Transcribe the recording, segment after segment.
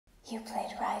You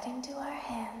played right into our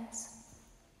hands.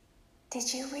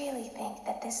 Did you really think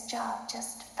that this job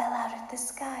just fell out of the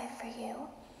sky for you?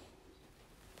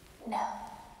 No.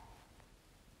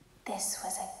 This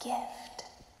was a gift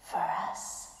for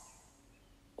us.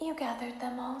 You gathered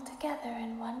them all together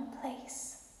in one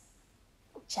place,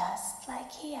 just like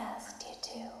he asked you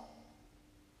to.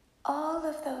 All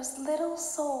of those little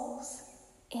souls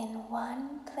in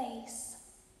one place,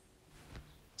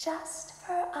 just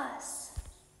for us,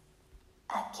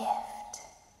 a gift.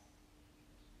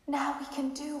 Now we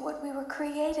can do what we were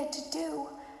created to do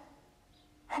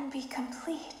and be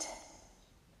complete.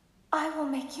 I will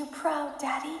make you proud,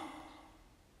 Daddy.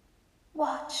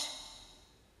 Watch,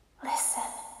 listen,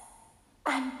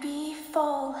 and be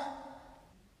full.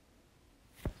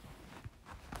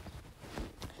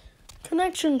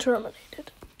 Connection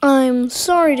terminated. I'm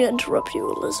sorry to interrupt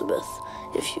you, Elizabeth,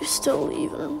 if you still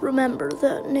even remember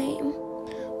that name,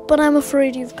 but I'm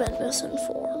afraid you've been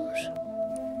misinformed.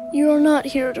 You are not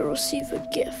here to receive a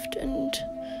gift, and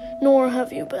nor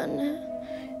have you been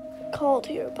called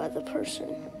here by the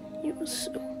person you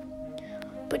assume.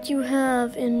 But you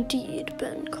have indeed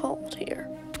been called here.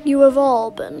 You have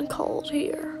all been called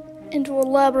here, into a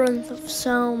labyrinth of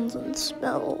sounds and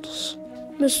smells,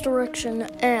 misdirection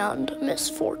and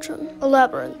misfortune. A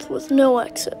labyrinth with no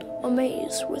exit, a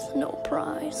maze with no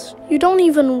prize. You don't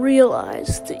even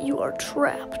realize that you are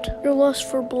trapped. Your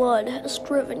lust for blood has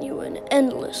driven you in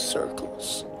endless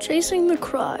circles, chasing the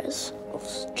cries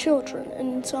of children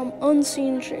in some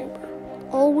unseen chamber,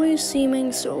 always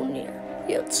seeming so near,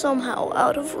 yet somehow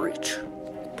out of reach.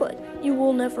 But you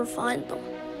will never find them.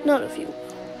 None of you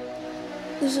will.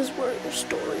 This is where your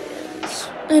story ends.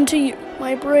 And to you,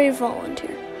 my brave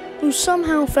volunteer, who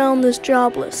somehow found this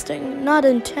job listing not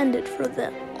intended for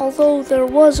them, although there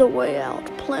was a way out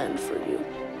planned for you,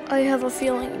 I have a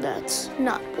feeling that's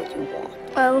not what you want.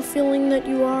 I have a feeling that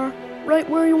you are right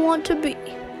where you want to be.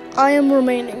 I am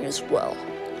remaining as well.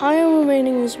 I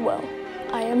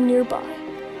am nearby.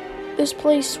 This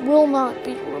place will not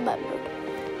be remembered,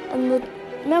 and the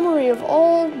memory of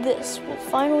all this will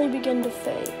finally begin to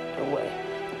fade away,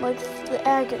 like the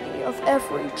agony of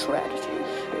every tragedy.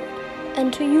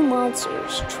 And to you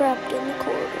monsters trapped in the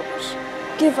corridors,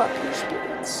 give up your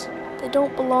spirits. They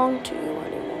don't belong to you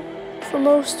anymore. For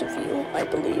most of you, I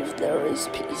believe there is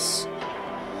peace.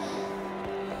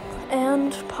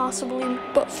 And possibly,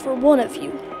 but for one of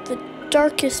you, the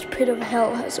darkest pit of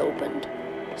hell has opened.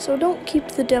 So don't keep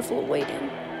the devil waiting,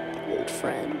 old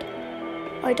friend.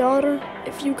 My daughter,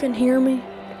 if you can hear me,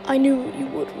 I knew you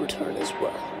would return as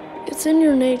well. It's in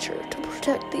your nature to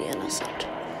protect the innocent.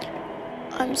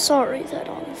 I'm sorry that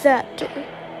on that day,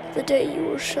 the day you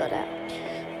were shut out,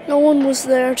 no one was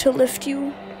there to lift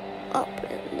you up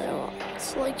in their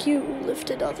arms like you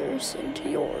lifted others into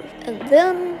yours. And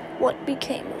then what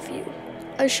became of you?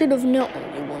 I should have known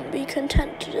you wouldn't be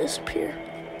content to disappear.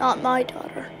 Not my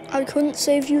daughter. I couldn't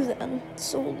save you then,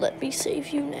 so let me save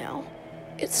you now.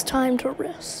 It's time to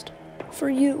rest. For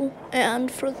you, and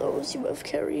for those you have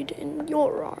carried in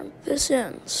your arm. This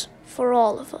ends for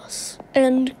all of us.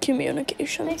 End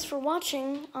communication. Thanks for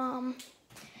watching.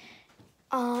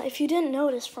 If you didn't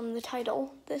notice from the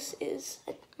title, this is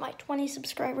my 20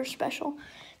 subscriber special.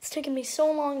 It's taken me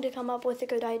so long to come up with a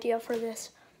good idea for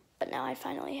this, but now I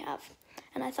finally have.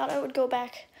 And I thought I would go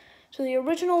back to the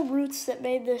original roots that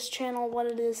made this channel what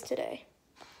it is today.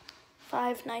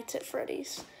 Five Nights at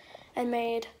Freddy's. And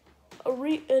made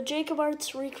a Jacob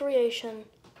Arts recreation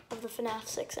of the Fnaf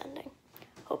 6 ending.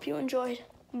 Hope you enjoyed.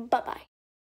 Bye-bye.